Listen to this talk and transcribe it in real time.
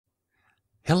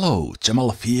Hello,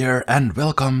 Zemalf here, and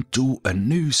welcome to a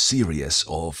new series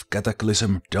of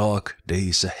Cataclysm Dark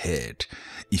Days Ahead.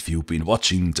 If you've been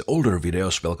watching the older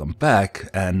videos, welcome back,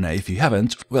 and if you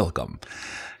haven't, welcome.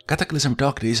 Cataclysm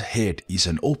Dark Days Ahead is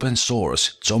an open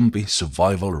source zombie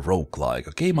survival roguelike,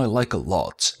 a game I like a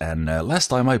lot, and last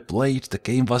time I played the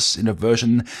game was in a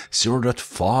version 0.5,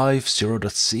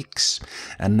 0.6,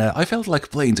 and I felt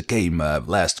like playing the game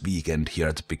last weekend here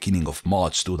at the beginning of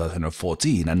March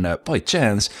 2014, and by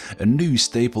chance a new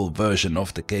stable version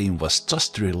of the game was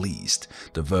just released,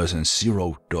 the version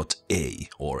 0.a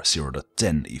or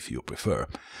 0.10 if you prefer.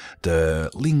 The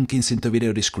link is in the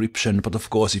video description, but of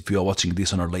course if you are watching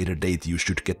this on a later date you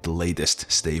should get the latest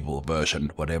stable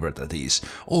version, whatever that is.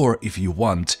 Or if you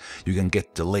want, you can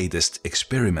get the latest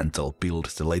experimental build,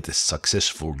 the latest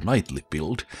successful nightly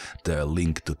build. The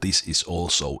link to this is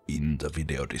also in the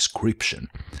video description.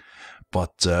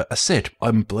 But as said,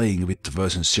 I'm playing with the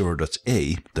version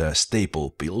 0.a, the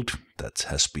stable build that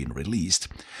has been released.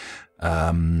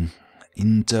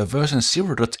 In the version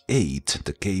 0.8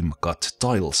 the game got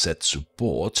tileset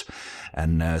support,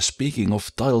 and speaking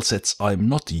of tilesets, I'm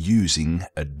not using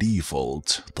a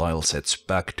default tilesets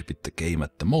packed with the game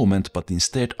at the moment, but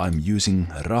instead I'm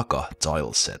using Raka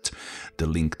tileset. The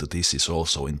link to this is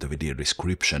also in the video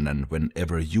description, and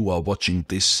whenever you are watching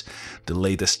this, the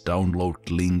latest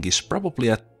download link is probably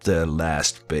at the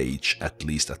last page, at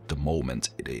least at the moment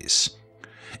it is.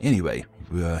 Anyway,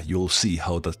 you'll see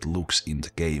how that looks in the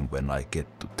game when I get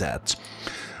to that.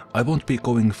 I won't be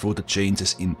going through the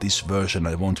changes in this version,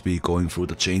 I won't be going through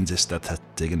the changes that had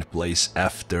taken place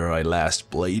after I last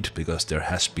played, because there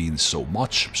has been so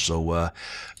much, so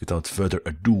without further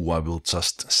ado I will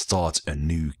just start a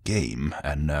new game,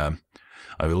 and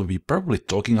I will be probably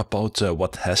talking about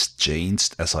what has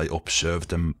changed as I observe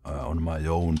them on my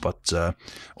own, but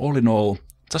all in all,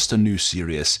 just a new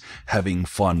series, having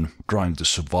fun, trying to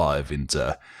survive in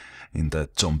the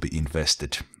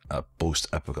zombie-infested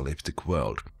post-apocalyptic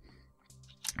world.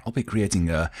 I'll be creating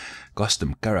a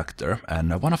custom character,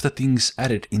 and one of the things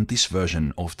added in this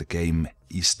version of the game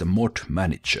is the mod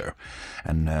manager.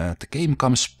 And the game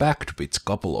comes packed with a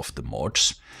couple of the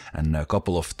mods, and a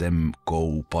couple of them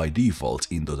go by default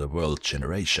into the world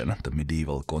generation, the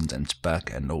medieval content pack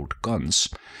and old guns.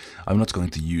 I'm not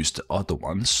going to use the other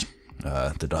ones,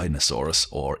 the dinosaurs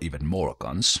or even more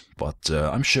guns, but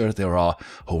I'm sure there are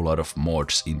a whole lot of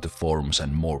mods in the forums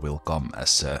and more will come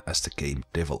as the game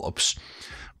develops.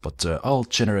 But I'll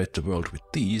generate the world with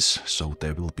these, so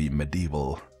there will be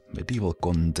medieval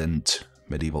content,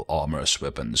 medieval armors,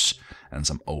 weapons and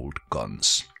some old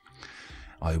guns.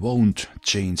 I won't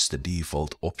change the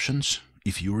default options.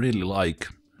 If you really like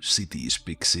cities,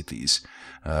 big cities,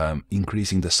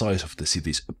 increasing the size of the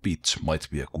cities a bit might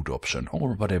be a good option,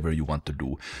 or whatever you want to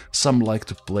do. Some like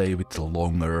to play with the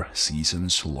longer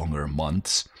seasons, longer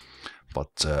months,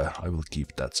 but I will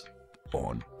keep that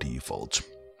on default.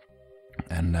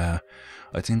 And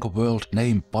I think a world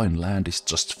name Pineland is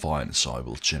just fine, so I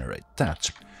will generate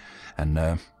that.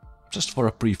 And just for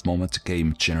a brief moment the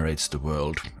game generates the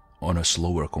world on a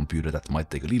slower computer. That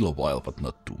might take a little while, but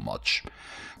not too much.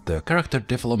 The character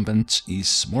development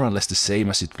is more or less the same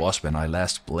as it was when I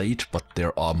last played, but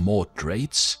there are more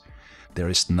traits. There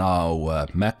is now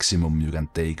maximum you can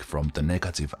take from the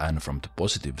negative and from the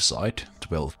positive side,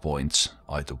 12 points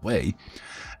either way.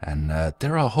 And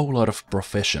there are a whole lot of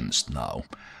professions now.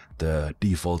 The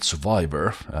default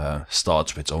survivor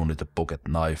starts with only the pocket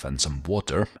knife and some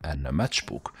water and a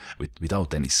matchbook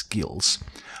without any skills.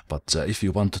 But if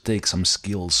you want to take some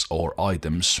skills or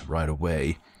items right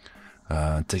away,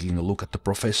 taking a look at the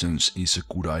professions is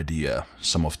a good idea.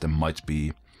 Some of them might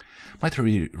be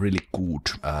really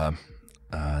good,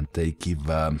 and they give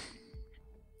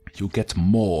you get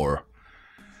more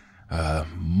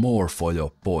for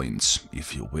your points,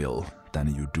 if you will,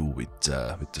 than you do with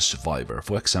the survivor.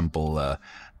 For example,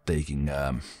 taking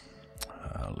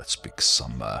let's pick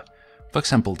some. For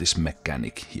example, this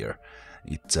mechanic here.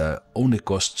 It only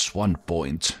costs 1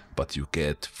 point, but you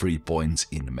get 3 points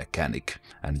in mechanic,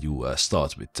 and you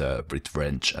start with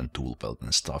wrench and tool belt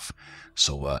and stuff.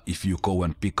 So if you go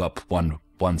and pick up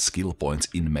one skill point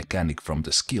in mechanic from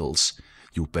the skills,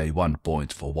 you pay 1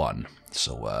 point for one.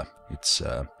 So it's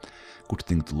a good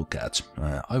thing to look at.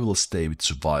 I will stay with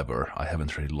survivor. I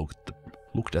haven't really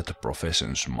looked at the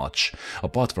professions much,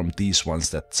 apart from these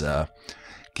ones that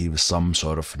give some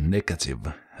sort of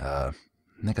negative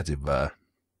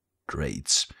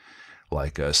traits,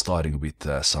 like starting with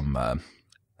some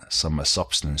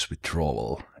substance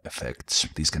withdrawal effects.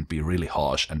 These can be really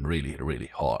harsh and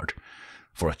really hard.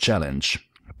 For a challenge,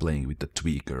 playing with the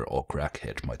tweaker or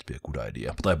crackhead might be a good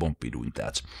idea, but I won't be doing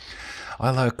that.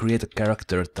 I'll create a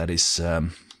character that is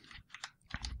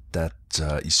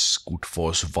good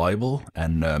for survival,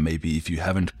 and maybe if you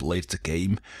haven't played the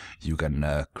game, you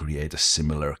can create a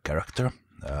similar character.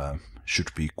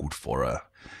 Should be good for a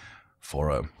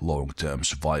long-term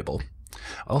survival.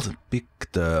 I'll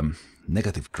pick the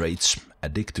negative traits,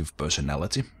 addictive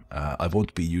personality. I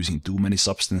won't be using too many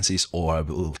substances, or I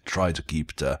will try to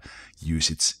keep the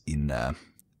usage in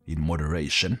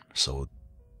moderation, so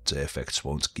the effects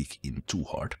won't kick in too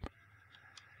hard.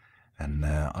 And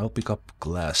I'll pick up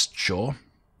glass jaw.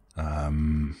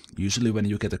 Usually when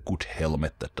you get a good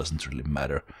helmet, that doesn't really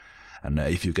matter. And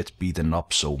if you get beaten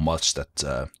up so much that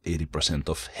 80%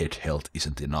 of head health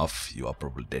isn't enough, you are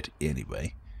probably dead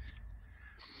anyway.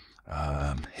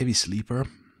 Heavy sleeper.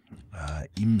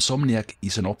 Insomniac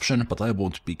is an option, but I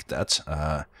won't pick that.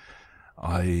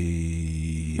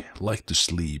 I like to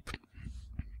sleep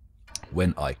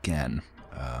when I can,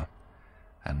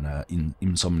 and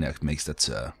Insomniac makes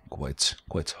that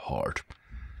quite hard.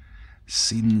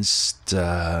 Since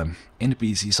the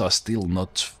NPCs are still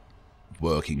not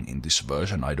working in this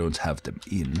version, I don't have them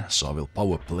in, so I will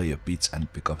power play a bit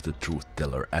and pick up the Truth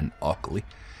Teller and Ugly.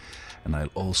 And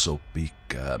I'll also pick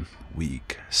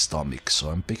weak stomach, so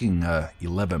I'm picking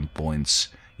 11 points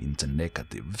in the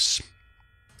negatives.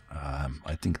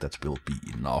 I think that will be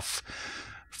enough.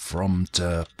 From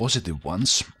the positive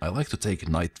ones, I like to take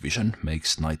night vision,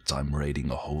 makes nighttime raiding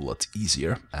a whole lot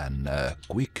easier, and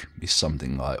quick is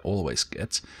something I always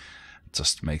get.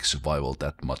 Just makes survival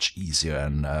that much easier,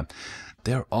 and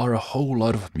there are a whole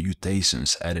lot of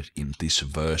mutations added in this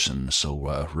version,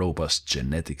 so robust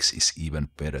genetics is even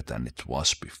better than it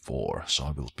was before, so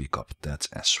I will pick up that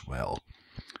as well.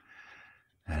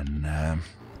 And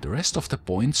the rest of the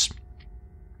points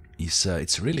is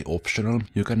it's really optional.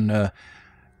 You can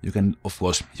of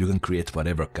course you can create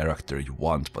whatever character you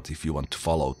want, but if you want to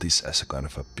follow this as a kind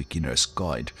of a beginner's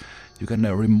guide, you can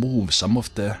remove some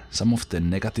of the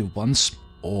negative ones,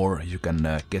 or you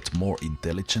can get more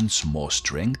intelligence, more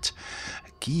strength.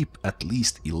 Keep at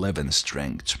least 11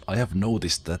 strength. I have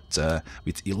noticed that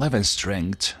with 11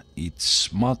 strength,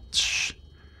 it's much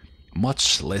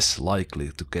less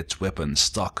likely to get weapon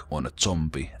stuck on a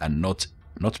zombie and not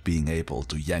being able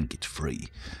to yank it free.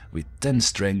 With 10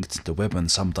 strength, the weapon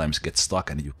sometimes gets stuck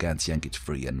and you can't yank it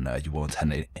free, and you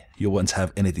won't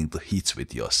have anything to hit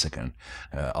with your second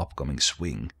upcoming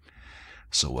swing.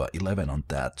 So 11 on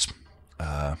that.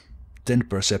 10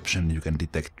 perception, you can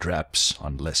detect traps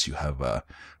unless you have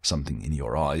something in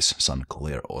your eyes, sun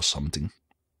glare or something.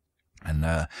 And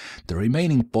the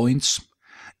remaining points,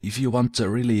 if you want a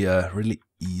really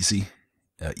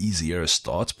easier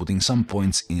start, putting some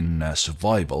points in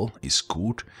survival is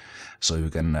good, so you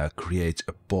can create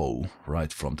a bow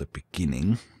right from the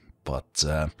beginning, but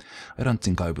I don't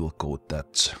think I will go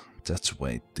that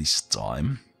way this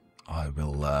time. I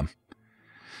will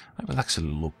actually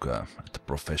look at the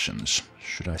professions.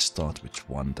 Should I start with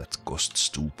one that costs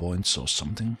 2 points or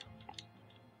something?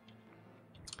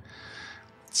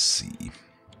 Let's see.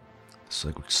 So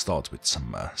I could start with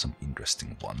some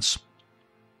interesting ones.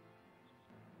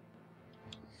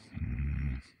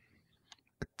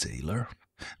 A tailor.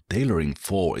 Tailoring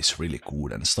 4 is really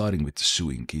good, and starting with the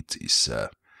sewing kit is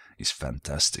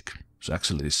fantastic. So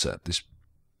actually, this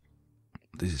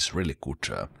is really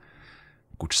good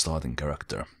starting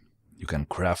character. You can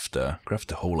craft a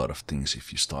whole lot of things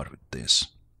if you start with this.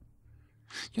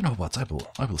 You know what? I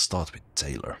will start with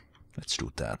Tailor. Let's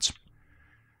do that.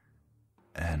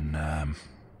 And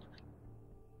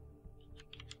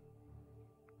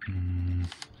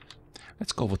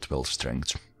let's go with 12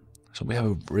 strength. So we have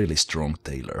a really strong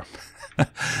Tailor. I'm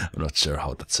not sure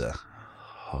how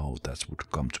that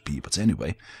would come to be, but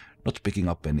anyway, not picking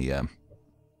up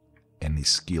any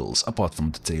skills apart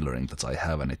from the tailoring that I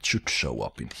have, and it should show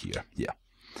up in here. Yeah,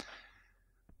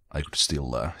 I could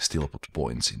still put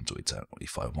points into it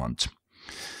if I want.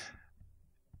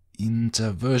 In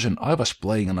the version I was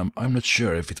playing, and I'm not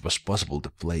sure if it was possible to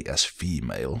play as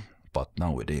female, but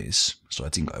now it is, so I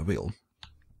think I will.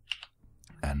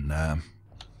 And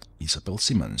Isabel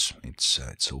Simmons, it's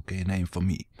okay name for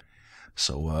me.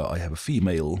 So I have a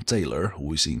female tailor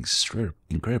who is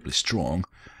incredibly strong,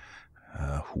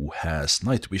 who has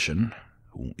night vision,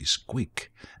 who is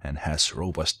quick, and has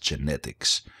robust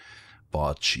genetics.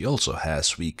 But she also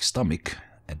has weak stomach,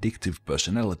 addictive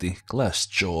personality, glass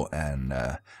jaw, and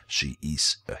she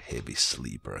is a heavy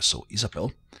sleeper. So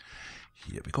Isabel,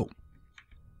 here we go.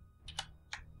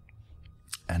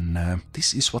 And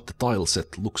this is what the tile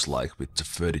set looks like with the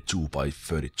 32 by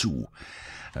 32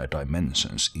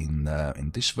 dimensions.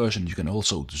 In this version you can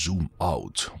also zoom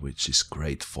out, which is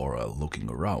great for looking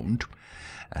around.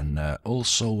 And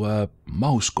also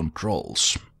mouse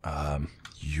controls.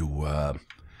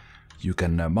 You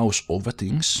can mouse over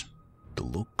things to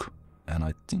look, and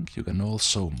I think you can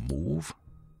also move.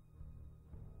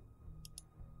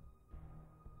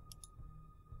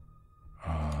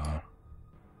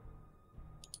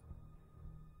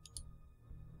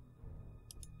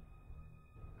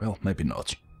 Well, maybe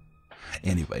not.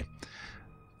 Anyway,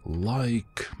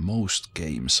 like most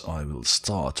games, I will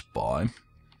start by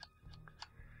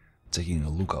taking a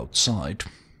look outside,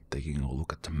 taking a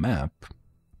look at the map,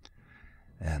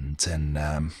 and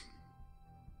then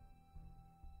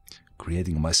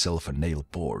creating myself a nail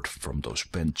board from those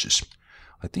benches.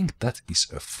 I think that is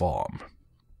a farm.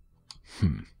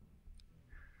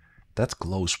 That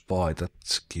close by,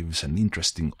 that gives an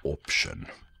interesting option.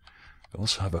 We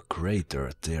also have a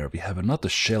crater there. We have another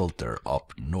shelter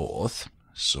up north,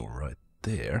 so right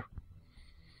there.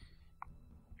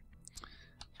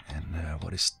 And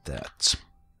what is that?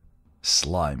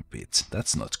 Slime pit.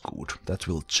 That's not good. That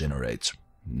will generate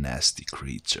nasty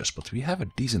creatures. But we have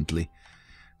a decently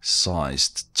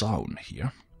sized town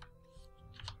here.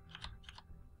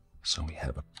 So we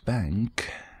have a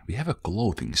bank. We have a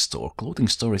clothing store. Clothing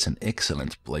store is an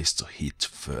excellent place to hit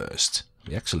first.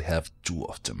 We actually have 2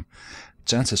 of them.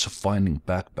 Chances of finding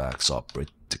backpacks are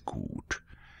pretty good.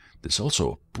 There's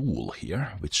also a pool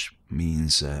here, which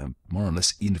means more or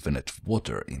less infinite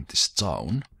water in this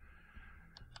town.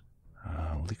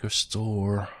 Liquor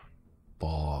store,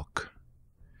 park,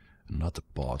 another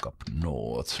park up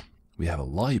north. We have a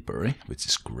library, which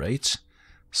is great.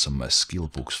 Some skill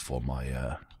books for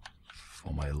my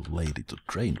lady to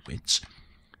train with.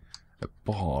 A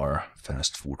bar,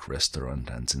 fast food restaurant,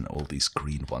 and then all these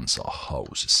green ones are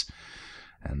houses.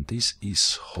 And this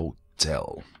is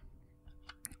hotel.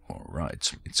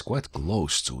 Alright, it's quite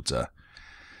close to the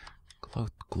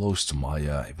close to my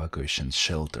evacuation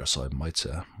shelter, so I might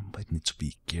need to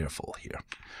be careful here.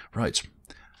 Right,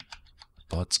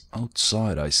 but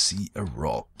outside I see a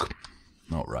rock.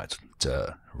 Alright,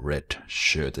 the red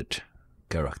shirted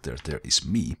character there is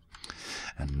me.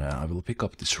 And I will pick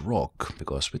up this rock,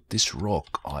 because with this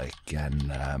rock I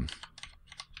can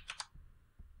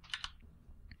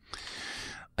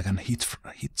hit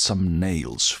some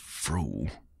nails through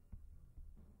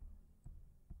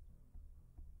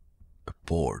a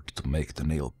board to make the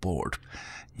nail board.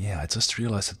 Yeah, I just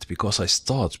realized that because I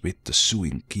start with the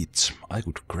sewing kit, I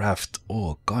could craft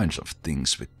all kinds of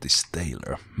things with this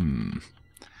tailor.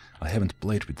 I haven't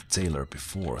played with the tailor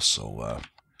before, so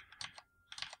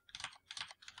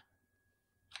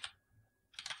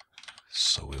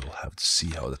we'll have to see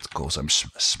how that goes. I'm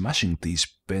smashing these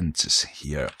benches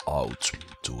here out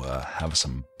to have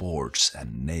some boards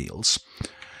and nails.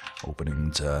 Opening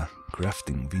the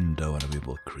crafting window, and we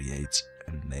will create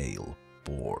a nail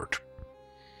board.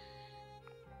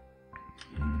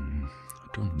 I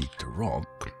don't need the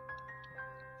rock,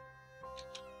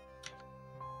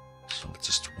 so let's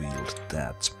just wield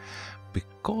that.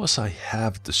 Because I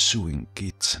have the sewing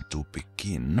kit to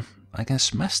begin, I can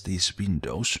smash these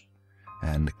windows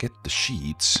and get the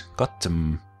sheets, cut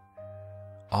them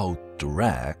out to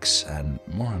racks, and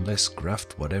more or less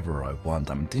craft whatever I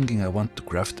want. I'm thinking I want to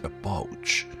craft a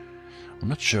pouch. I'm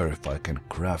not sure if I can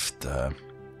craft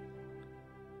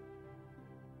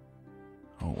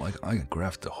I can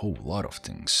craft a whole lot of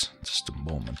things. Just a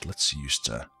moment, let's use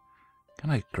the... Can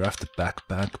I craft a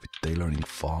backpack with tailoring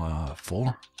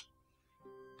 4?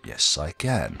 Yes, I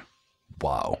can.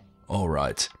 Wow,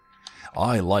 alright.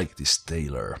 I like this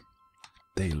tailor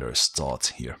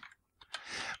start here.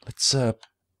 Let's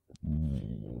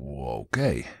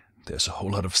okay, there's a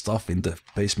whole lot of stuff in the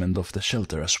basement of the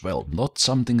shelter as well. Not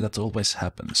something that always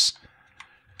happens.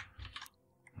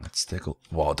 Let's take a...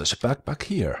 Wow, there's a backpack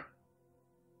here.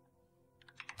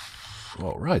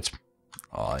 Alright,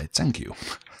 I thank you.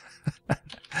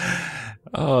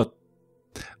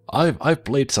 I've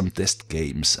played some test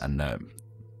games, and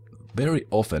very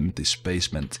often this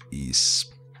basement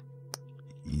is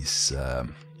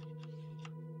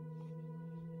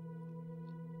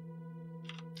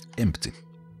empty.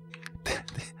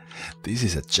 This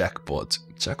is a jackpot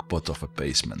of a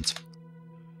basement.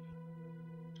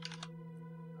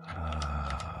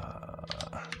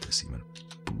 There's even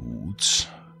boots.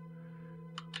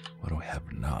 What do we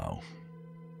have now?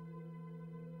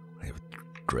 We have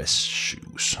dress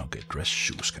shoes. Okay, dress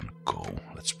shoes can go.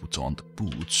 Let's put on the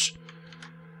boots.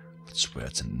 Let's wear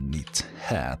the neat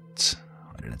hat.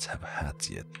 I didn't have a hat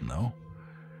yet, no.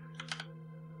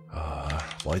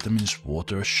 Vitamins,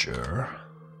 water, sure.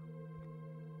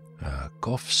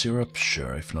 Cough syrup,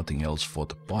 sure, if nothing else for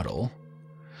the bottle.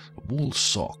 Wool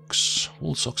socks.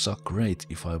 Wool socks are great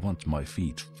if I want my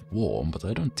feet warm, but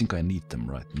I don't think I need them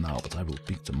right now, but I will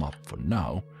pick them up for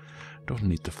now. Don't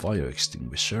need the fire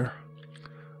extinguisher.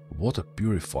 Water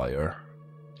purifier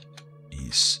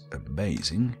is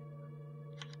amazing.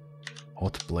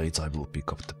 Hot plates, I will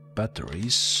pick up the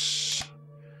batteries.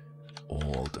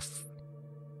 All the...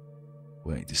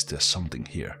 Wait, is there something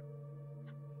here?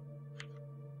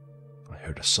 I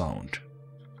heard a sound.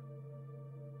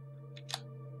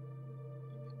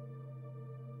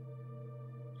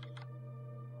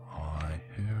 I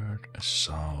heard a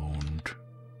sound.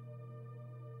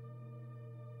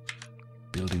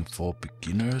 Building for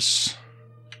beginners.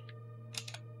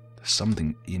 There's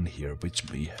something in here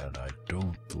with me and I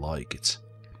don't like it.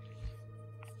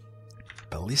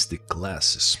 Ballistic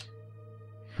glasses.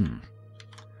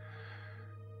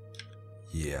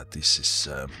 Yeah, this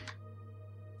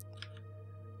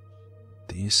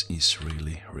is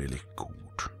really, really good.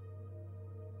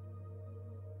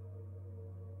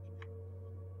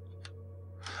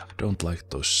 I don't like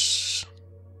those.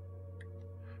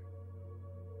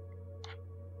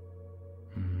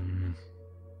 I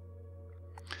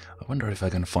wonder if I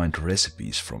can find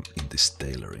recipes from in this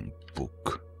tailoring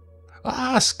book.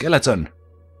 Ah, skeleton!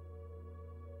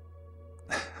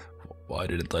 Why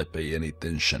didn't I pay any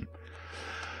attention?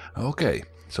 Okay,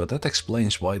 so that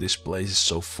explains why this place is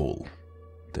so full.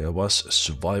 There was a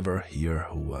survivor here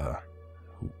who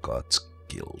got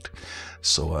killed.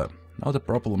 So now the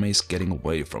problem is getting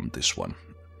away from this one.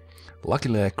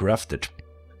 Luckily I crafted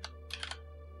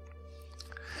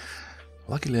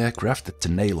the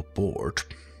nail board.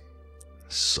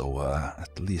 So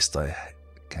at least I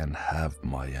can have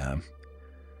my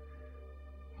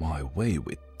my way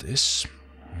with this.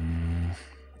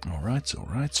 Alright.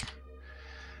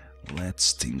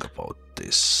 Let's think about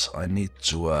this. I need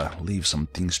to leave some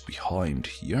things behind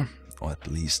here, or at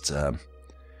least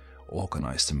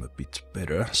organize them a bit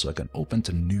better, so I can open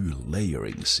the new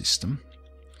layering system.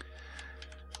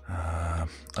 I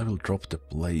will drop the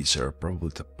blazer,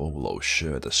 probably the polo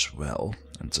shirt as well,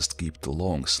 and just keep the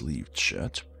long sleeved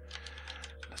shirt.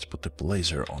 Let's put the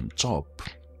blazer on top.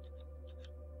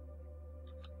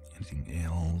 Anything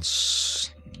else?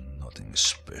 Nothing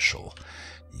special.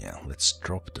 Yeah, let's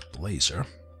drop the blazer.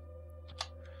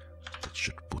 That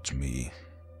should put me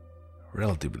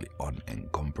relatively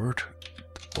unencumbered.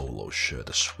 The polo shirt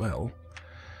as well.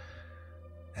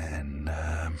 And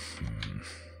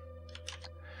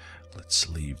let's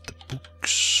leave the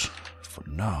books for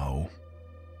now.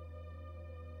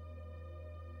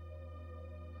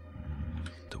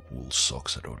 The wool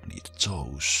socks, I don't need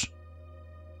those.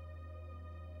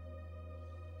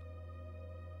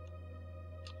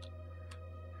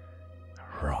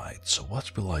 Right, so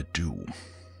what will I do?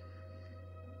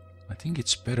 I think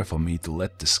it's better for me to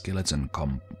let the skeleton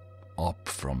come up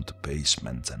from the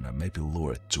basement and maybe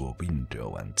lure it to a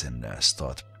window and then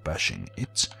start bashing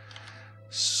it.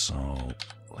 So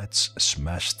let's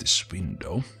smash this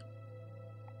window.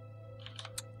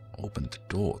 Open the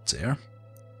door there.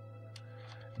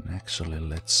 And actually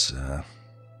let's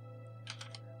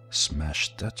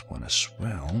smash that one as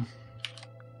well.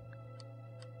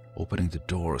 Opening the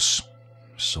doors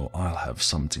so I'll have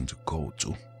something to go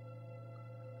to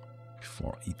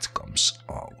before it comes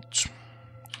out.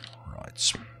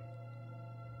 Right.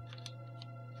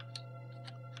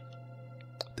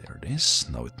 There it is.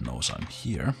 Now it knows I'm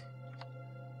here.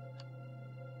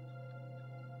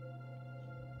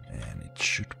 And it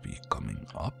should be coming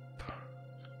up.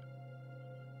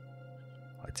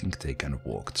 I think they can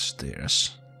walk the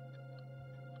stairs.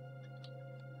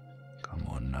 Come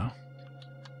on now.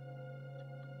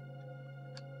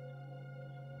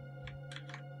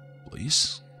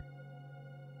 Please.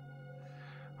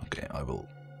 Okay, I will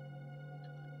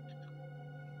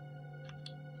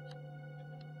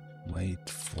wait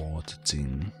for the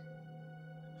thing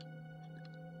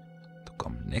to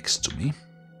come next to me.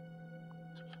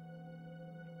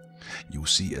 You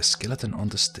see a skeleton on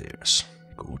the stairs.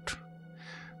 Good.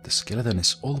 The skeleton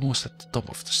is almost at the top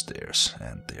of the stairs,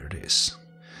 and there it is.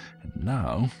 And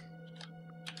now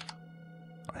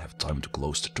I have time to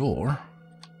close the door.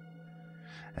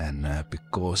 And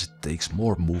because it takes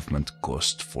more movement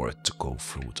cost for it to go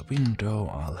through the window,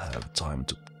 I'll have time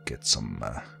to get some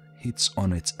hits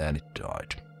on it, and it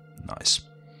died. Nice.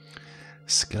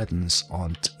 Skeletons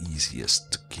aren't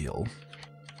easiest to kill,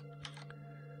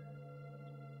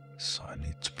 so I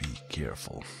need to be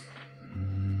careful.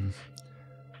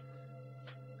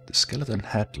 The skeleton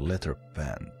had leather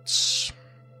pants.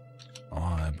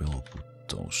 I will put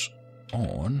those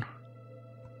on.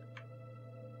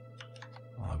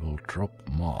 I will drop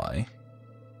my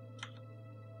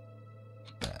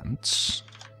pants.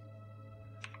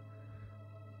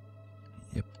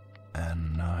 Yep,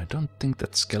 and I don't think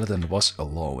that skeleton was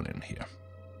alone in here.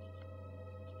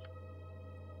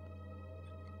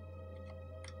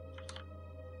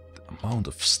 The amount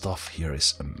of stuff here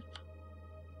is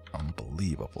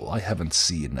unbelievable. I haven't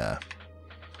seen... Let's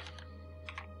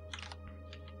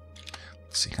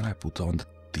see, can I put on the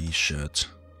t-shirt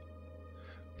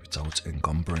without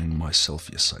encumbering myself?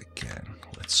 Yes, I can.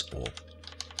 Let's all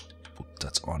put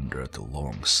that under the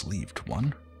long-sleeved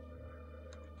one.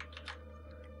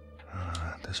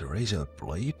 There's a razor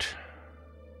blade.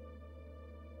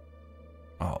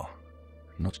 Oh,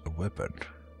 not a weapon.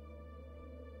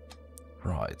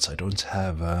 Right, I don't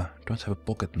have a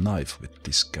pocket knife with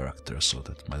this character, so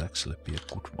that might actually be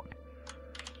a good one.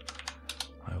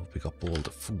 I will pick up all the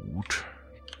food.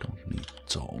 Don't need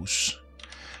those.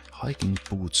 Hiking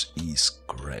boots is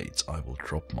great. I will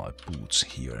drop my boots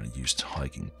here and use the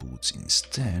hiking boots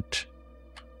instead.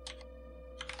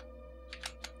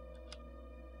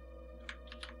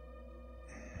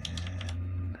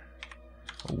 And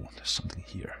oh, there's something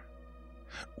here.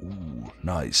 Ooh,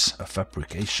 nice. A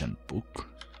fabrication book.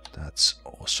 That's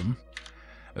awesome.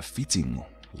 A fitting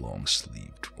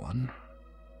long-sleeved one.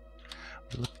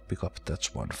 We'll pick up that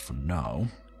one for now.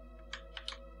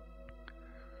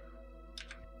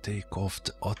 Take off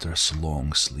the other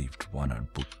long-sleeved one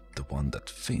and put the one that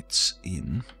fits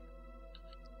in.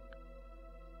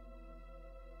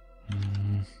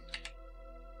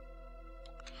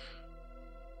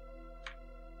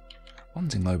 One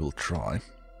thing I will try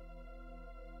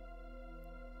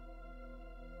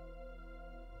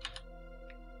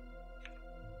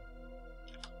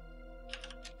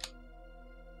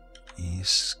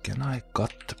is, can I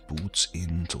cut the boots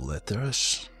into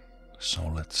letters? So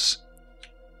let's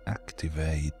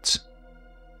activate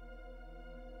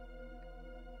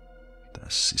the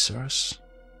scissors.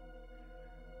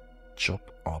 Chop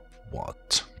up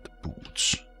what? The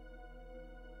boots.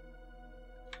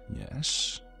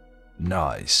 Yes.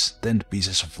 Nice. 10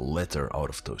 pieces of leather out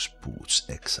of those boots.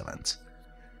 Excellent.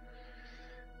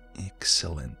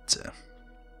 Excellent.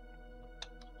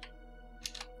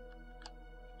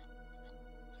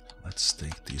 Let's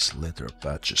take these leather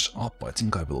patches up. I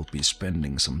think I will be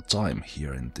spending some time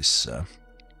here in this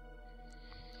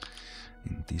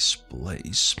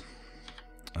place.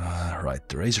 Right,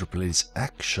 the razor blade is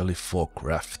actually for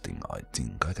crafting. I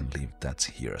think I can leave that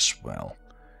here as well.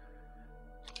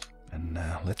 And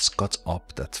let's cut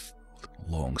up that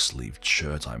long-sleeved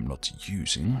shirt I'm not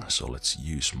using. So let's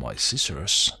use my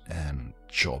scissors and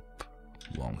chop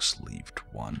long-sleeved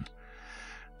one.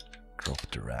 Drop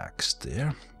the rags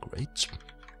there. Great.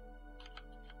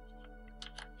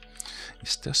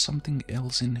 Is there something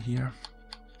else in here?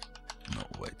 No,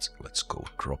 wait. Let's go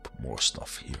drop more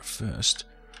stuff here first.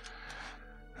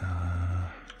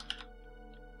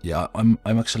 Yeah, I'm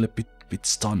actually a bit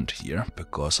stunned here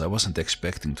because I wasn't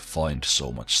expecting to find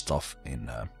so much stuff in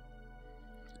the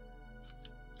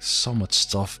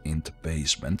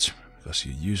basement, because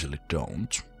you usually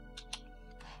don't.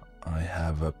 I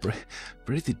have a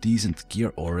pretty decent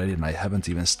gear already, and I haven't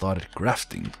even started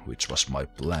crafting, which was my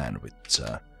plan with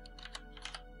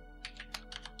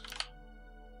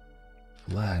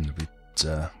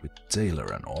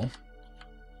Tailor and all.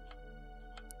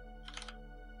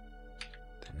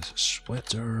 There's a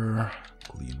sweater,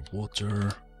 clean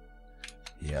water.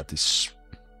 Yeah, this.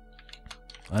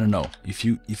 I don't know. If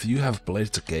you have played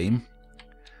the game,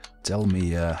 tell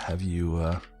me.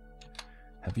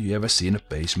 Have you ever seen a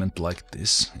basement like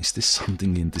this? Is this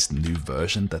something in this new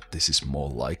version that this is more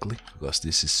likely? Because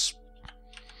this is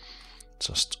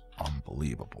just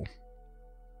unbelievable.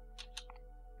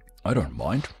 I don't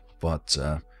mind, but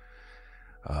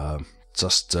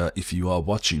if you are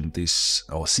watching this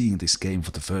or seeing this game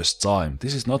for the first time,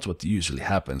 this is not what usually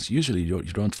happens. Usually you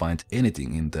don't find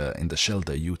anything in the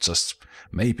shelter. You just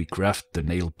maybe craft the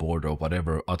nail board or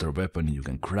whatever other weapon you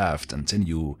can craft, and then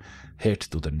you head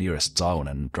to the nearest town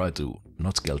and try to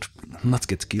not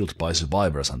get killed by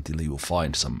survivors until you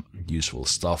find some useful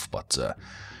stuff. But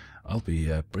I'll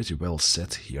be pretty well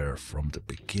set here from the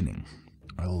beginning.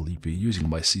 I'll be using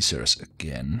my scissors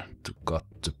again to cut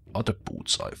the other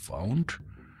boots I found.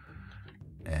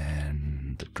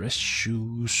 And the dress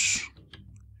shoes.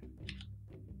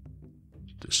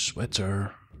 The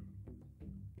sweater,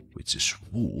 which is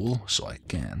wool, so I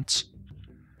can't.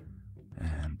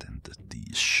 And then the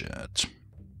t-shirt.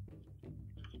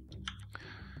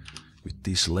 With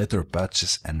these leather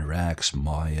patches and rags,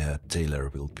 my tailor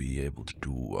will be able to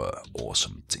do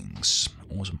awesome things.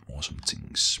 Awesome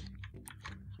things.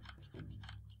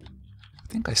 I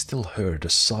think I still heard a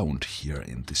sound here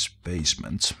in this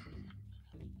basement.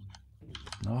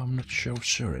 No, I'm not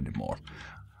sure anymore.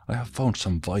 I have found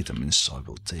some vitamins, so I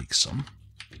will take some.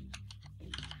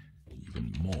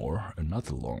 Even more,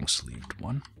 another long-sleeved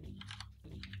one.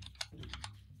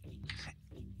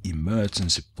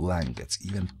 Emergency blankets,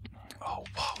 even... Oh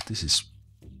wow, this is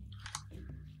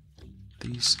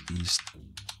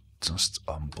just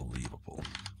unbelievable.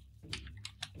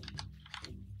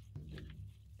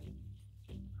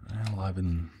 Well,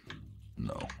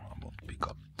 no, I won't pick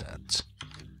up that.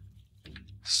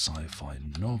 Sci-fi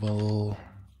novel.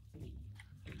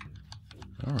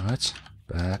 Alright,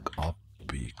 back up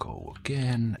we go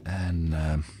again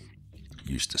and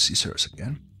use the scissors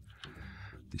again.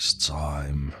 This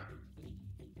time,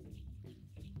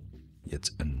 yet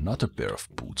another pair of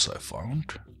boots I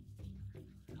found.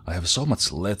 I have so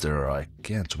much leather, I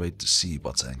can't wait to see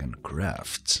what I can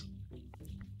craft.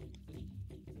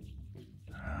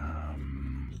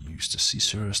 Use the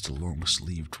scissors, the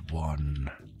long-sleeved one,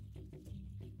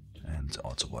 and the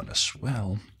other one as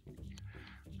well.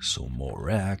 So more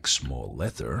rags, more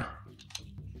leather.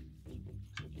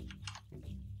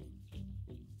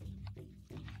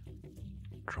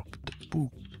 Drop the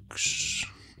books,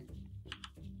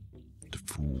 the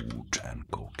food, and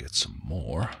go get some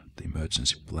more. The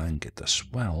emergency blanket as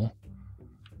well.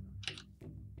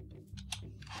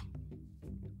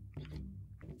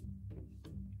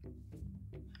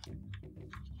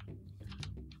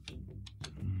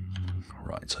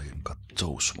 Right, I can cut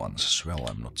those ones as well.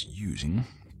 I'm not using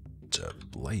the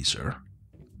blazer.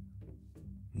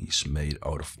 He's made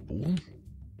out of wool.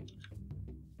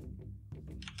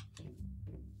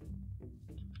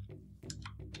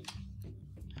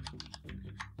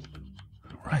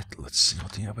 Right, let's see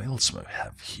what else we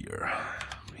have here.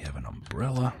 We have an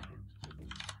umbrella,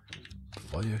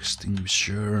 fire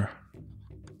extinguisher,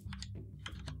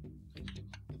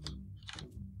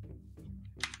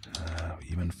 we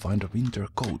even find a winter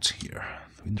coat here.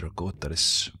 Winter coat that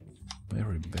is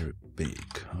very big.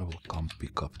 I will come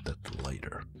pick up that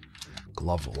later.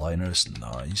 Glove liners,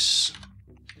 nice.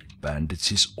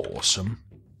 Bandages, awesome.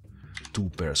 2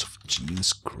 pairs of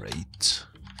jeans, great.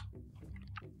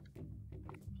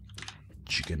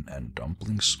 Chicken and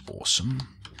dumplings, awesome.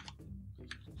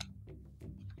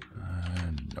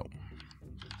 No.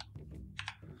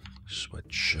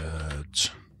 Sweatshirt,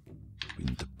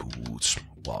 winter boots,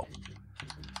 wow.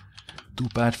 Too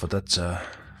bad for that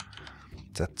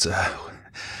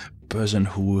person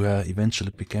who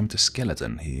eventually became the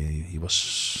skeleton. He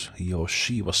or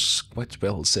she was quite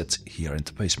well set here in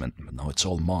the basement, but now it's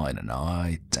all mine, and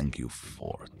I thank you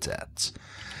for that.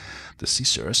 The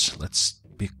scissors, let's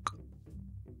pick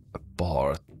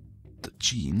apart the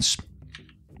jeans,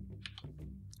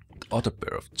 the other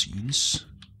pair of jeans,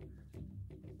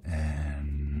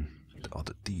 and the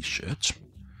other t-shirt,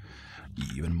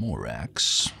 even more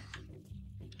rags.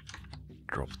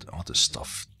 Drop the other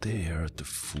stuff there, the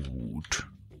food,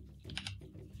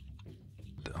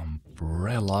 the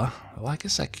umbrella. Well, I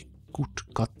guess I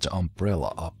could cut the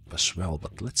umbrella up as well,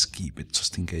 but let's keep it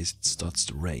just in case it starts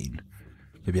to rain.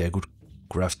 Maybe I could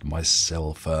craft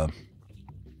myself a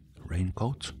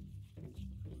raincoat.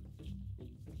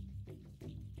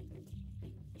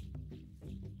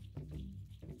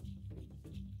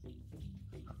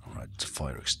 Alright,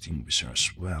 fire extinguisher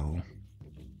as well.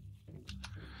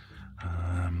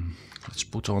 Let's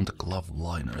put on the glove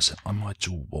liners. Am I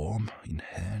too warm in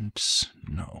hands?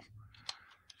 No.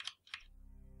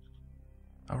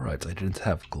 Alright, I didn't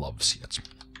have gloves yet.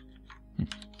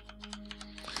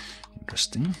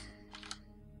 Interesting.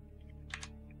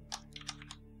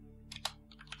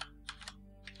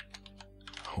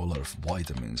 A whole lot of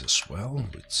vitamins as well,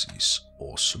 which is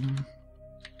awesome.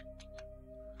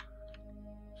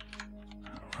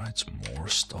 Alright, more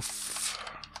stuff.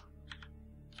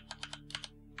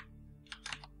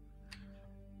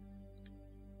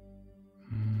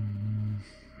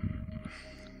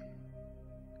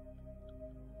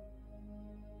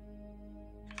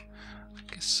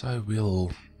 I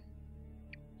will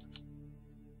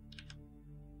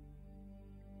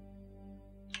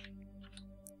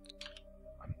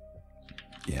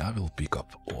I will pick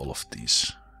up all of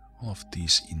these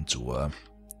into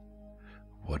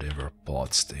whatever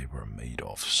parts they were made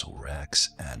of. So rags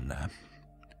and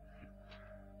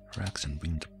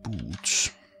winter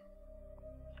boots.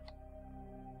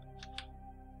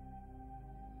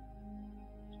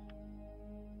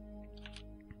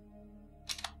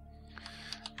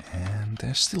 And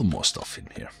there's still more stuff in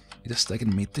here. It has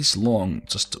taken me this long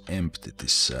just to empty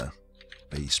this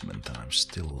basement, and I'm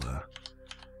still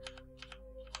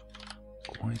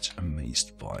quite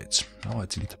amazed by it. Now I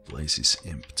think the place is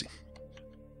empty.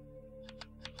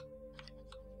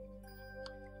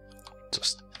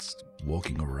 Just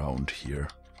walking around here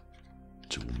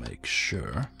to make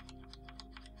sure.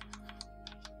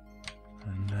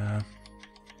 And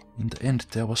in the end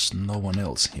there was no one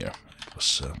else here. It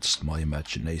was just my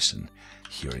imagination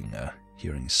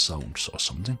hearing sounds or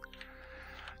something.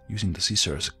 Using the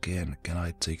scissors again, can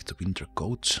I take the winter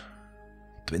coat?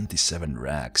 27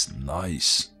 rags,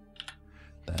 nice.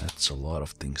 That's a lot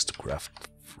of things to craft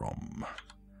from.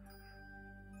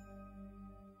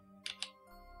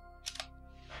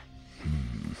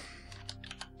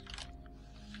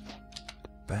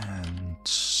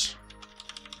 Pants.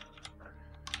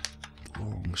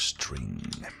 Long string.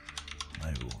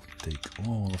 I will take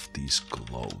all of these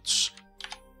clothes.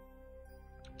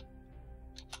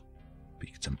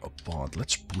 Pick them apart.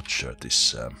 Let's butcher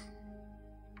this.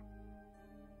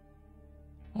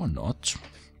 Or not,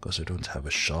 because I don't have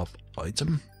a sharp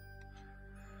item.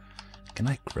 Can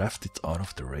I craft it out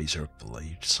of the razor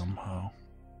blade somehow?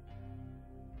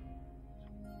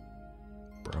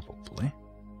 Probably.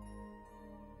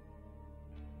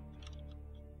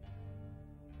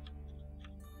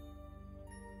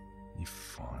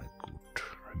 If I could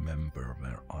remember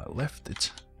where I left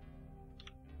it.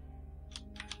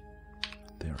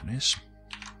 There it is.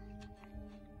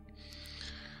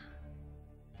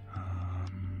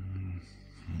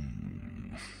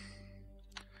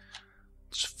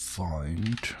 Let's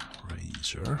find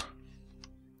razor.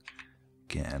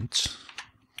 Can't.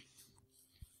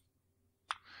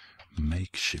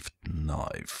 Makeshift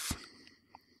knife.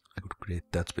 I could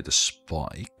create that with a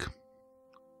spike.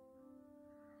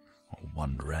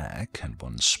 One rag and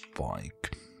one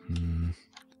spike. I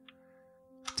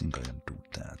think I can do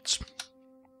that.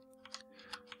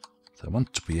 So I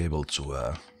want to be able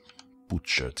to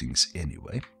butcher things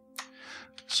anyway.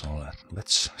 So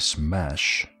let's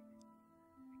smash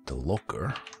the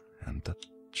locker, and that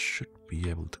should be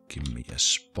able to give me a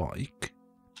spike.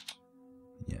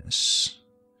 Yes.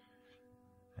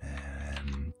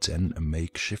 And then a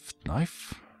makeshift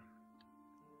knife.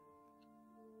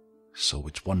 So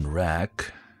with one rag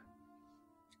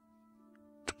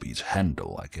to be its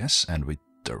handle, I guess, and with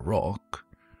the rock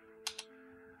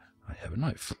I have a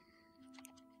knife.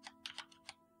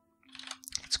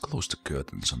 Let's close the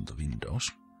curtains on the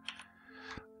windows.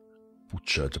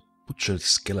 Butcher the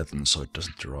skeleton so it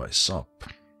doesn't rise up.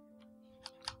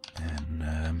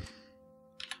 And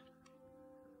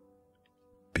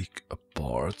pick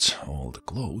apart all the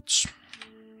clothes.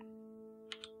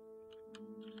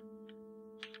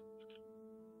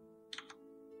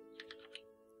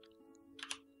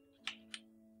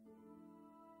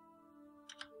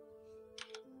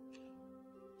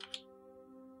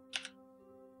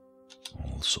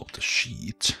 Also the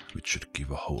sheet, which should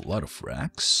give a whole lot of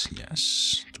racks.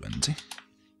 Yes, 20.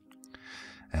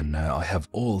 And I have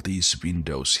all these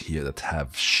windows here that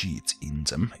have sheet in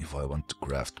them if I want to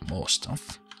craft more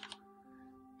stuff.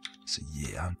 So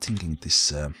yeah, I'm thinking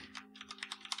this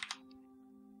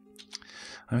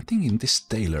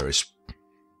Tailor is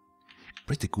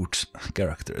pretty good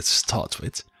character to start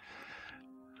with.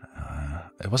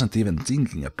 I wasn't even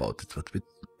thinking about it, but with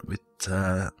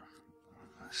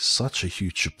such a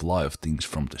huge supply of things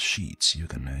from the sheets, you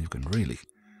can really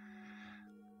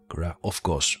grab. Of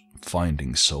course,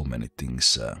 finding so many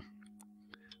things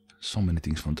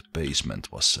from the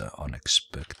basement was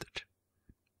unexpected.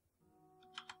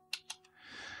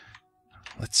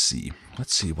 Let's see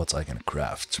what I can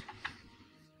craft.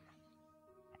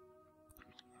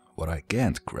 What I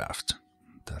can't craft,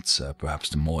 that's perhaps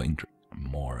the more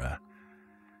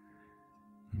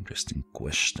interesting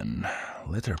question.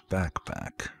 Leather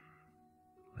backpack.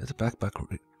 Leather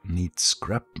backpack needs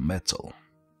scrap metal.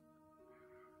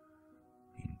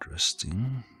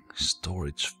 Interesting.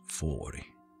 Storage 40.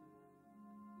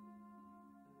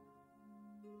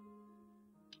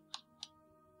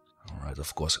 Alright,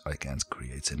 of course I can't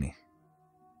create any.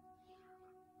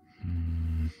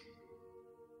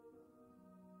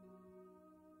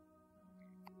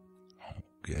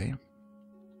 Okay.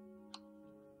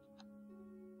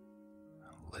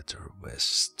 Leather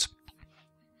vest.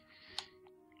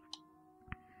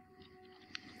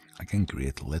 I can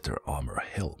create leather armor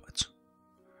helmet.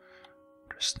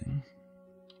 Interesting.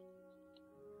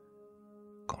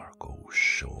 Cargo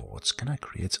shorts. Can I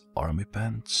create army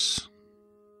pants?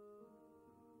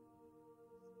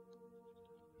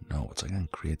 No, but I can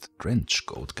create a trench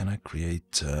coat. Can I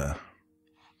create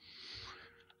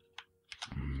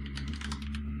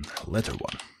leather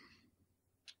one?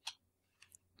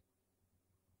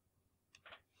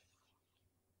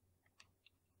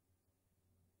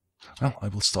 Well, I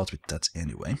will start with that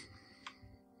anyway.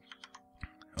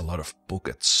 A lot of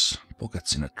pockets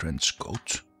in a trench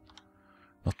coat.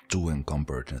 Not too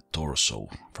encumbered in a torso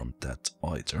from that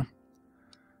either.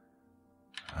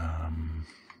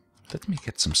 Let me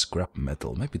get some scrap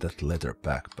metal. Maybe that leather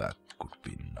backpack could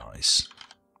be nice.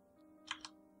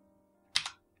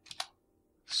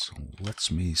 So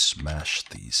let me smash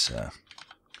these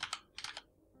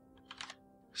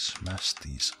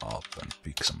up and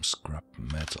pick some scrap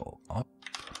metal up.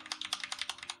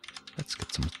 Let's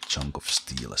get some chunk of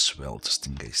steel as well, just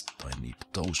in case I need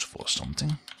those for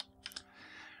something.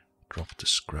 Drop the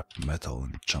scrap metal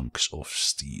and chunks of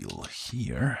steel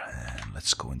here, and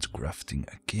let's go into crafting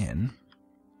again.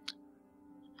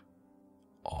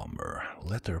 Armor,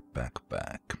 leather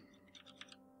backpack.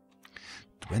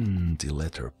 20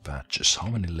 leather patches. How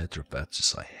many leather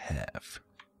patches I have?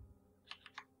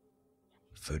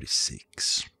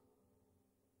 36.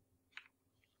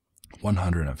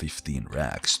 115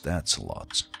 rags, that's a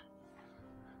lot.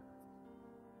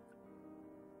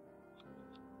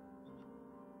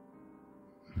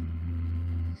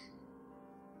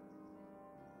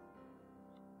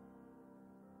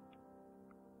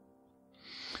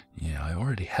 Yeah, I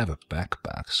already have a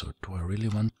backpack, so do I really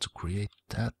want to create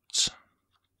that?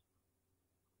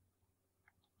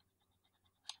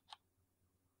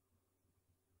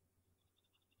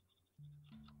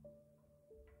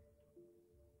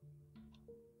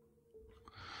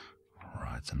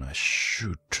 Right, and I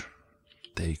should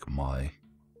take my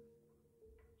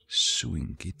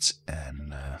sewing kits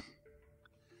and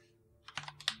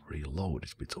reload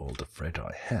it with all the thread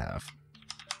I have.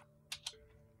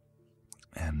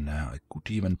 And I could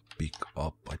even pick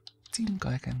up, I think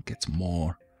I can get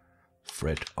more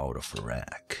thread out of a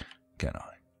rack, can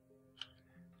I?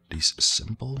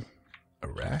 Disassemble a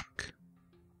rack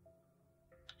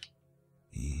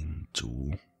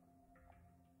into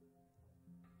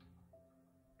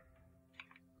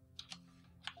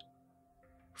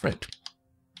thread.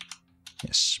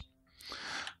 Yes.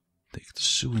 Take the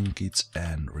sewing kits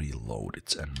and reload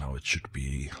it, and now it should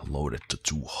be loaded to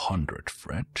 200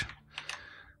 thread.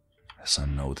 As I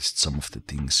noticed, some of the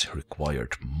things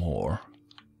required more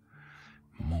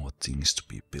things to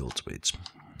be built with.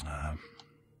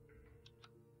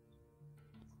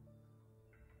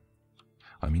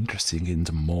 I'm interested in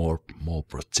the more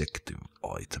protective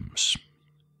items.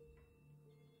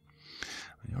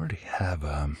 I already have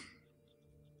a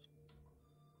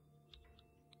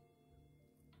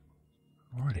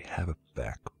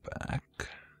backpack,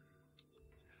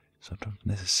 so I don't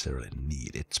necessarily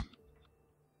need it.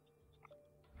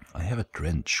 I have a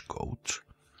trench coat.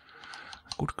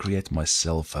 I could create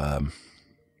myself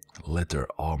leather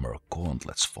armor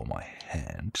gauntlets for my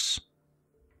hands.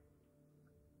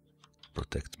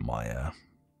 Protect my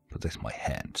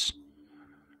hands.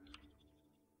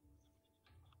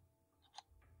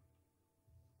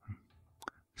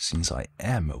 Since I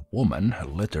am a woman, a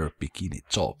leather bikini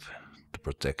top to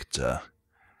protect the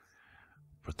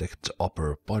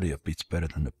upper body a bit better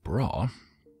than a bra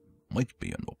might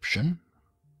be an option.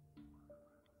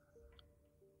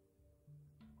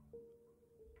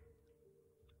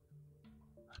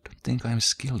 I don't think I'm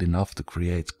skilled enough to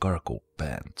create cargo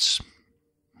pants.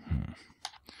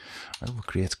 I will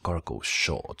create cargo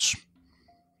shorts.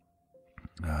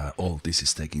 All this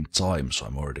is taking time, so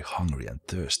I'm already hungry and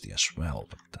thirsty as well,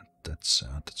 but that's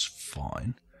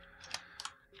fine.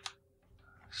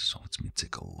 So let me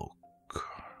take a look.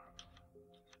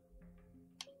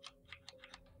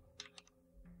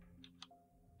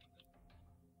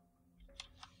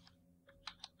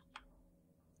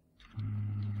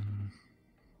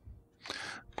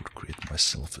 Could create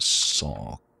myself a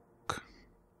sock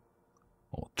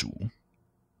or two.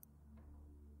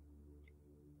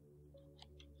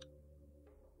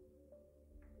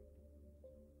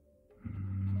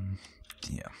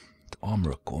 Yeah, the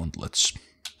armor gauntlets,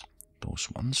 those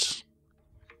ones.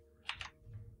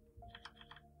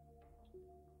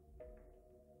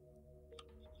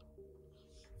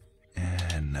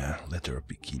 And leather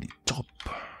bikini top,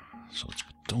 so let's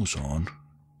put those on.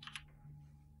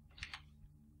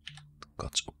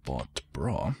 Cuts apart the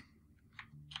bra.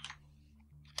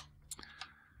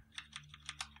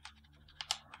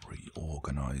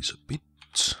 Reorganize a bit.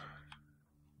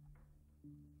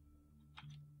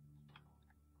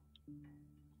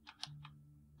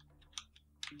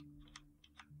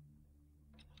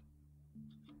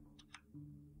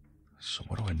 So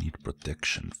what do I need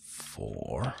protection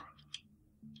for?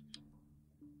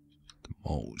 The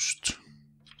most.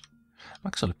 I'm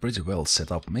actually pretty well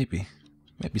set up. Maybe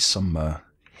some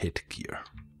headgear.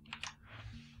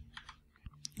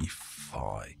 If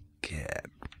I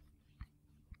can.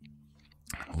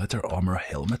 Leather armor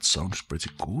helmet sounds pretty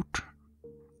good.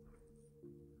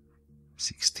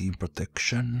 16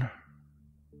 protection.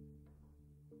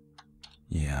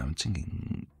 Yeah, I'm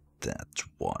thinking that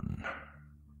one.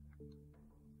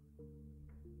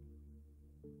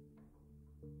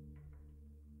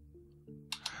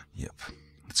 Yep,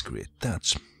 let's create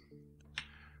that.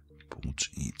 Put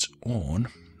it on.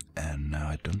 And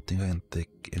I don't think I can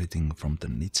take anything from the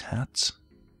knit hat.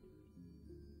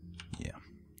 Yeah.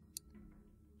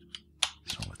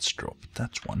 So let's drop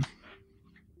that one.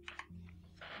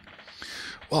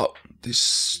 Wow,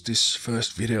 this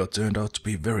first video turned out to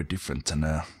be very different than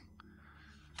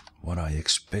what I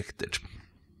expected.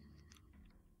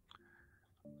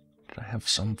 Did I have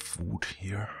some food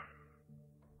here?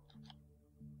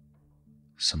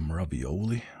 Some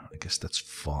ravioli? I guess that's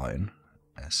fine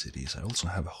as it is. I also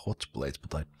have a hot plate,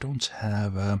 but I don't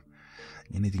have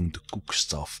anything to cook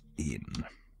stuff in.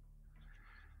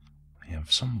 I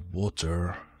have some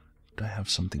water. Did I have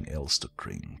something else to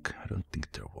drink? I don't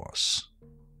think there was.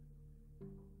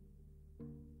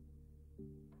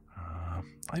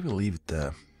 I will leave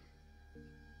the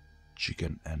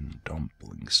chicken and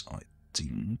dumplings, I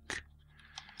think.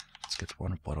 Let's get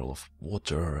one bottle of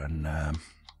water and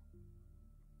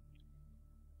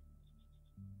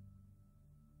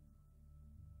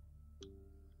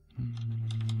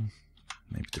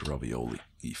maybe the ravioli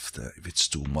if it's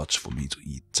too much for me to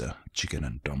eat chicken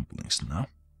and dumplings now.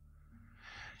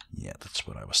 Yeah, that's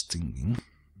what I was thinking.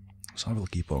 So I will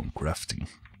keep on crafting.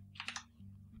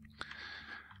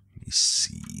 Let me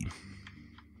see.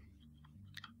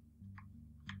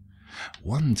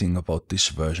 One thing about this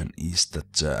version is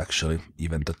that actually,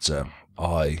 even that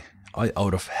I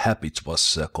out of habit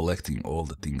was collecting all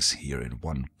the things here in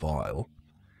one file.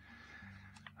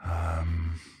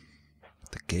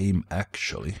 The game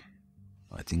actually,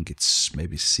 I think it's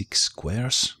maybe 6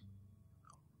 squares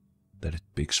that it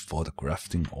picks for the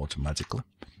crafting automatically.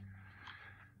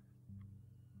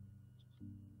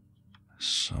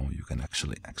 So you can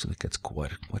actually get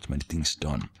quite many things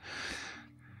done.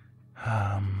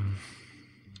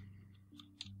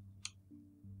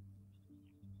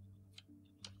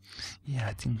 Yeah,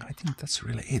 I think that's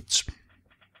really it.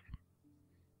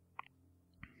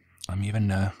 I'm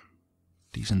even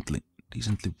decently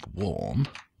warm.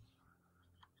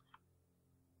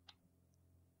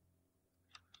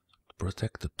 To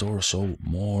protect the torso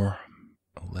more,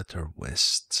 a leather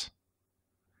vest.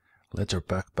 Leather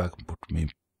backpack would be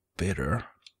better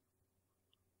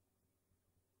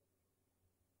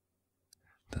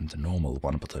than the normal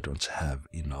one, but I don't have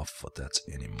enough for that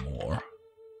anymore.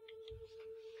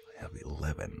 I have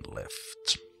 11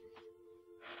 left.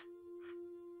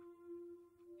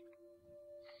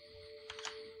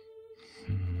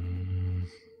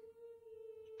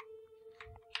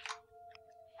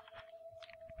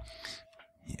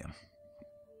 Yeah.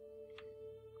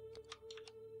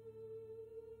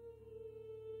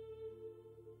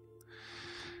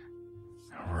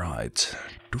 Right,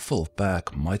 duffel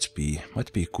bag might be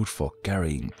good for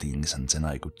carrying things, and then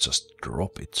I could just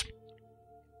drop it.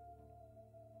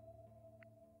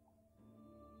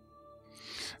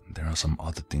 There are some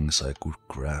other things I could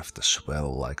craft as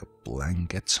well, like a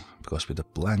blanket, because with the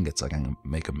blankets I can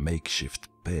make a makeshift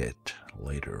bed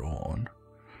later on.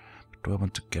 But do I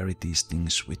want to carry these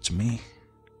things with me?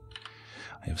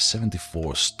 I have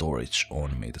 74 storage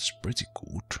on me, that's pretty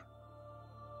good.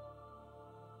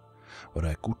 What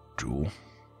I could do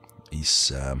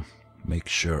is make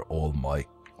sure all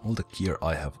the gear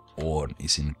I have on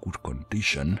is in good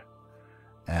condition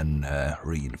and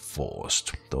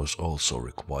reinforced. Those also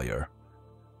require.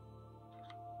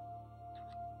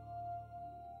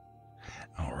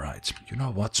 Alright, you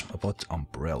know what about the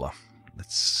umbrella?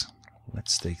 Let's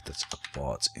take that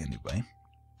apart anyway.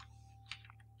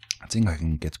 I think I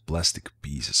can get plastic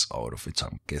pieces out of it,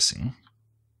 I'm guessing.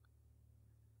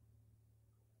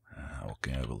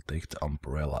 Okay, I will take the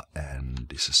umbrella and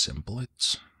disassemble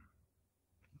it.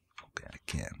 Okay, I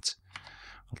can't.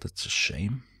 Well, that's a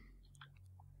shame.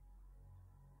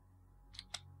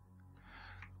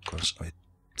 Because I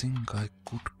think I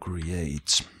could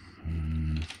create...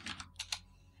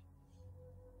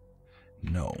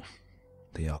 No,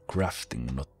 they are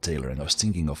crafting, not tailoring. I was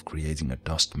thinking of creating a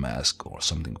dust mask or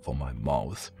something for my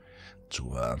mouth to,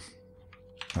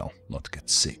 well, not get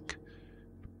sick.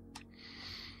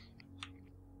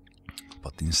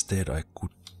 But instead I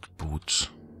could put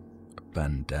a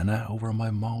bandana over my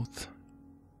mouth.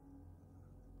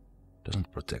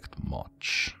 Doesn't protect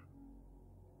much.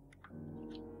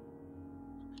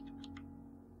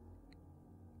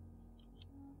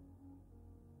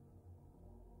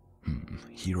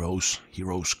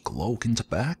 Hero's cloak in the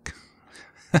back?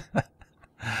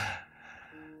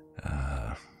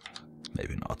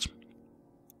 Maybe not.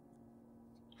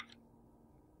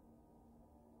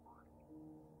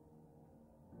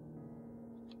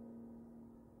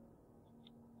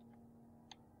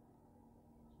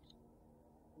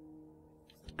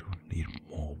 Don't need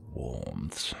more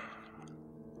warmth.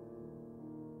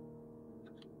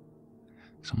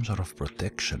 Some sort of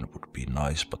protection would be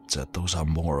nice, but those are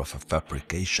more of a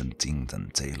fabrication thing than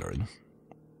tailoring.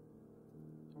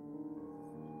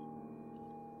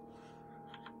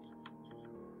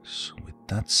 So with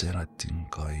that said, I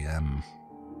think I am...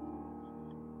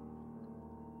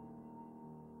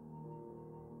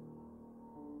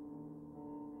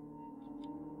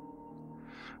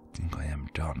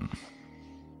 done.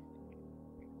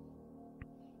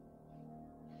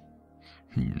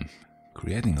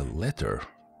 Creating a letter.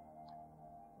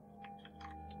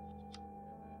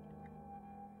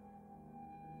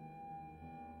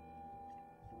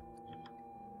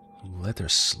 Letter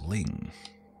sling.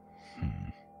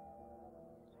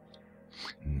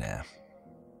 Nah.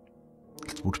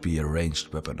 It would be a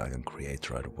ranged weapon I can create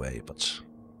right away, but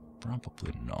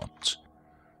probably not.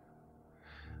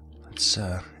 Let's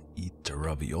eat the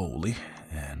ravioli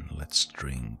and let's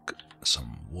drink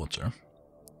some water.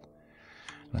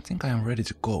 I think I am ready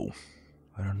to go.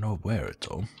 I don't know where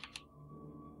though.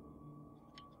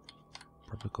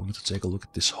 Probably going to take a look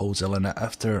at this hotel, and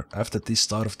after this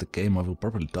start of the game I will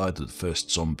probably die to the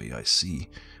first zombie I see.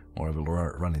 Or I will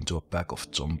run into a pack of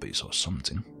zombies or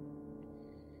something.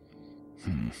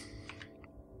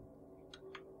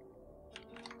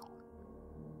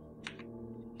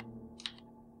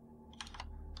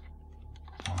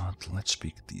 But let's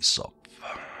pick these up.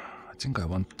 I think I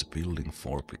want the building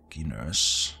for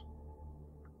beginners.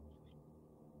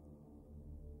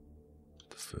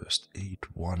 The first aid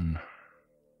one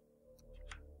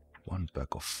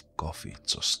pack of coffee,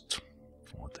 just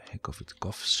for the heck of it.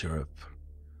 Cough syrup.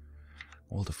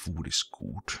 All the food is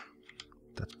good.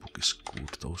 That book is good.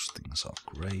 Those things are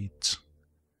great.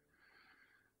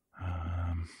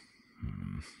 I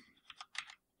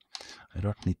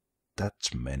don't need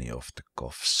that many of the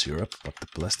cough syrup, but the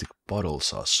plastic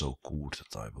bottles are so good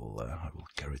that I will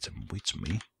carry them with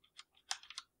me.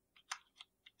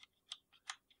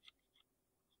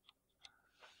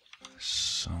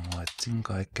 So I think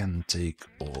I can take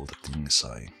all the things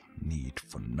I need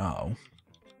for now.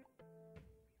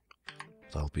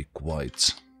 I'll be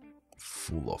quite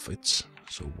full of it.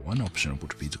 So one option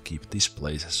would be to keep this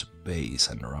place as a base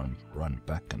and run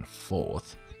back and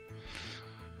forth.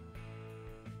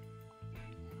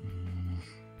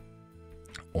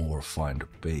 Or find a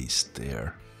base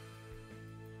there,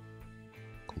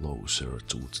 closer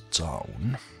to the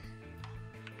town.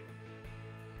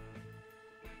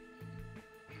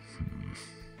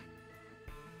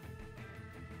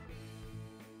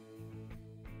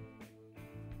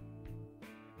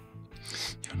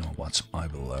 You know what? I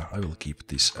will keep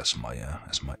this as my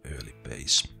early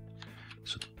base,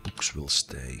 so the books will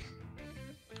stay.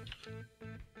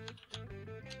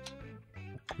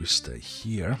 We stay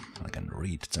here. I can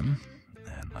read them,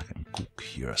 and I can cook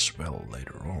here as well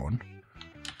later on.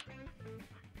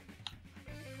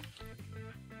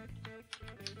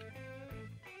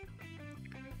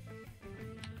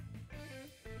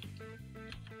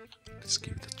 Let's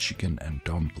give the chicken and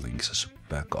dumplings as a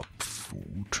backup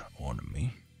food on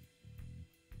me.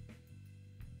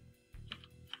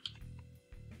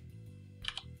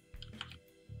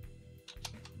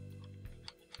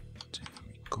 There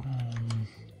we go.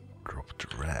 Drop the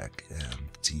rag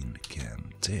and tin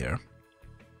can there.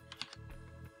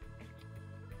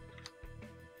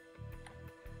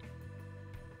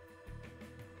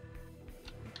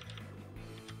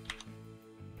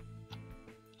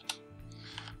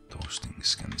 Those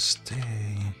things can stay.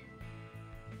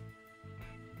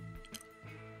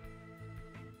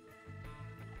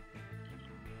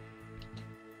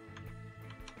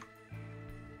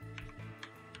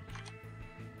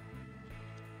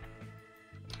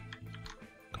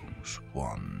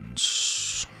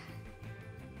 Ones.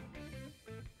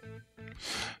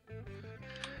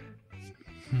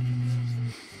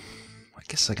 I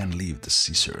guess I can leave the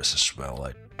scissors as well.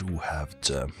 I do have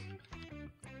the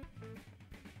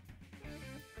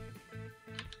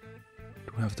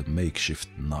makeshift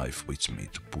knife with me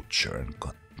to butcher and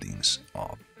cut things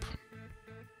up.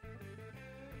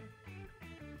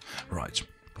 Right,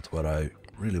 but what I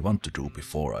really want to do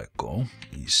before I go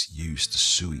is use the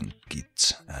sewing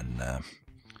kit and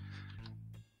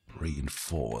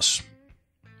reinforce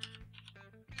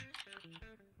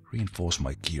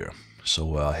my gear.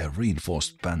 So I have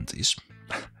reinforced panties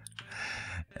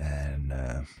and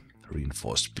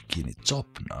reinforced bikini top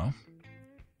now.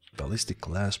 Ballistic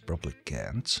glass probably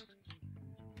can't.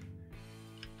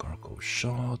 Cargo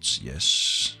shots,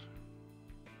 yes.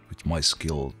 With my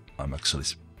skill, I'm actually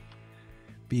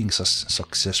being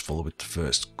successful with the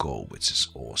first go, which is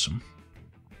awesome.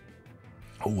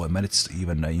 Oh, I managed to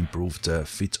even improve the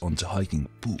fit on the hiking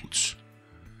boots.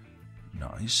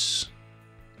 Nice.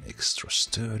 Extra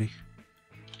sturdy.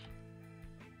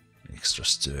 Extra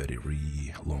sturdy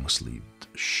long-sleeved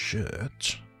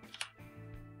shirt.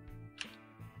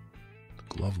 The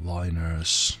glove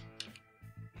liners.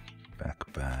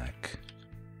 Backpack.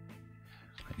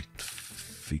 I need to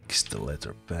fix the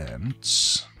leather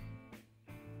pants.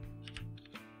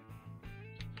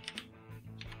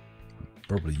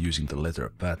 Probably using the leather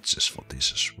patches for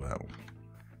this as well.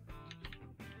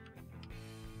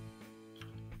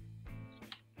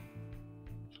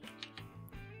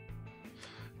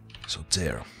 So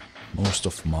there, most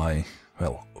of my,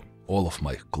 well, all of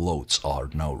my clothes are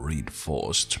now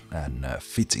reinforced and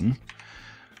fitting,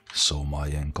 so my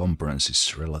encumbrance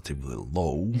is relatively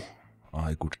low.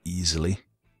 I could easily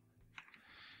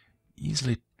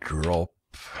drop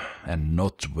and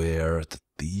not wear the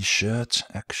t-shirt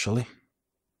actually.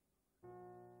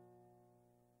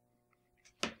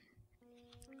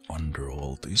 Under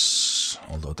all this,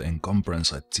 although the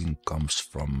encumbrance I think comes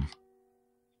from,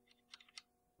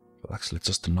 well, actually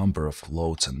just the number of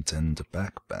clothes and then the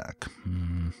backpack.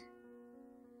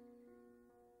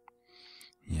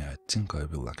 Yeah, I think I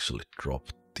will actually drop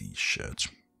t-shirts.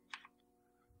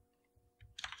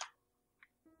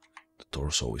 The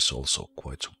torso is also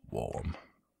quite warm,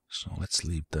 so let's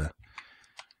leave the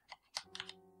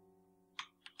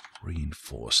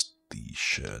reinforced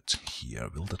t-shirt here.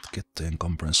 Will that get the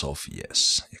encumbrance off?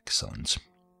 Yes, excellent.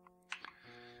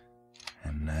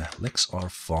 And legs are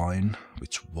fine.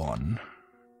 Which one?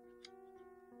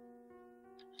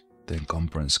 The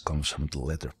encumbrance comes from the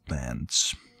leather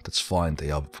pants. That's fine,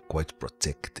 they are quite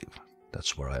protective.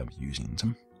 That's where I am using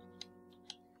them.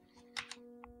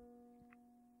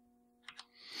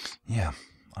 Yeah,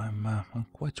 I'm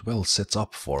quite well set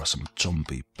up for some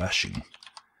zombie bashing.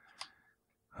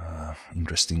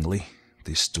 Interestingly,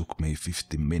 this took me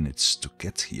 15 minutes to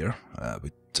get here,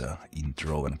 with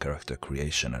intro and character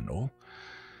creation and all.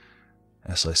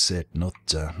 As I said, not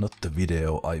the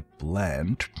video I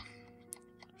planned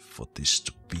for this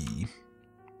to be.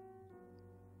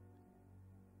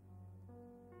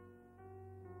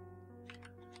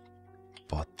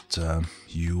 But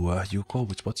you go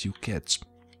with what you get.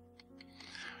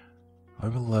 I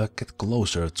will get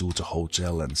closer to the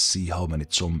hotel and see how many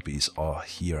zombies are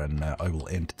here, and I will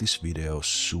end this video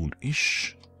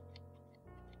soon-ish.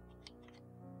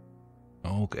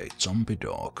 Okay, zombie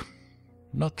dog.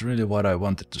 Not really what I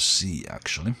wanted to see,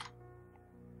 actually.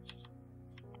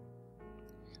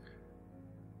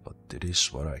 But it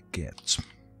is what I get.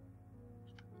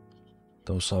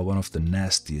 Those are one of the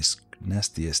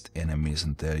nastiest enemies,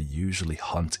 and they usually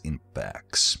hunt in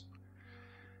packs.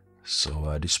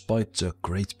 So despite the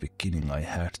great beginning I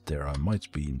had there, I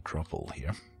might be in trouble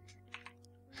here.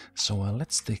 So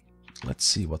let's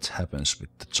see what happens with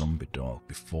the zombie dog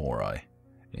before I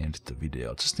end the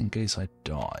video, just in case I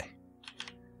die.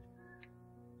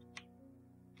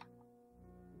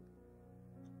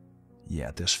 Yeah,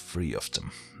 there's 3 of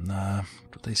them.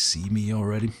 Do they see me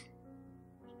already?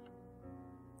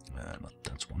 Not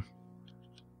that one.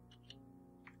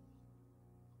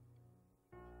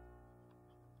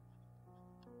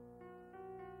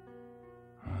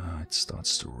 It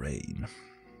starts to rain.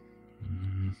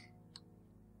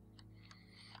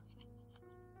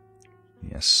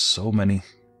 Yes, so many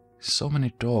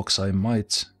dogs, I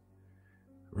might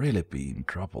really be in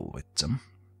trouble with them.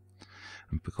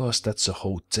 And because that's a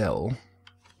hotel,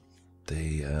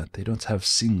 they don't have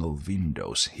single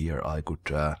windows here. I could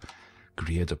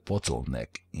create a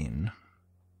bottleneck in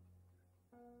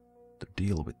to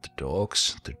deal with the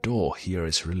dogs. The door here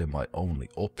is really my only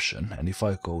option, and if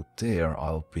I go there,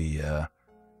 I'll be at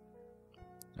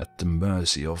the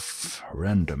mercy of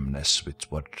randomness with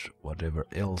whatever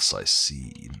else I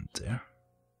see in there.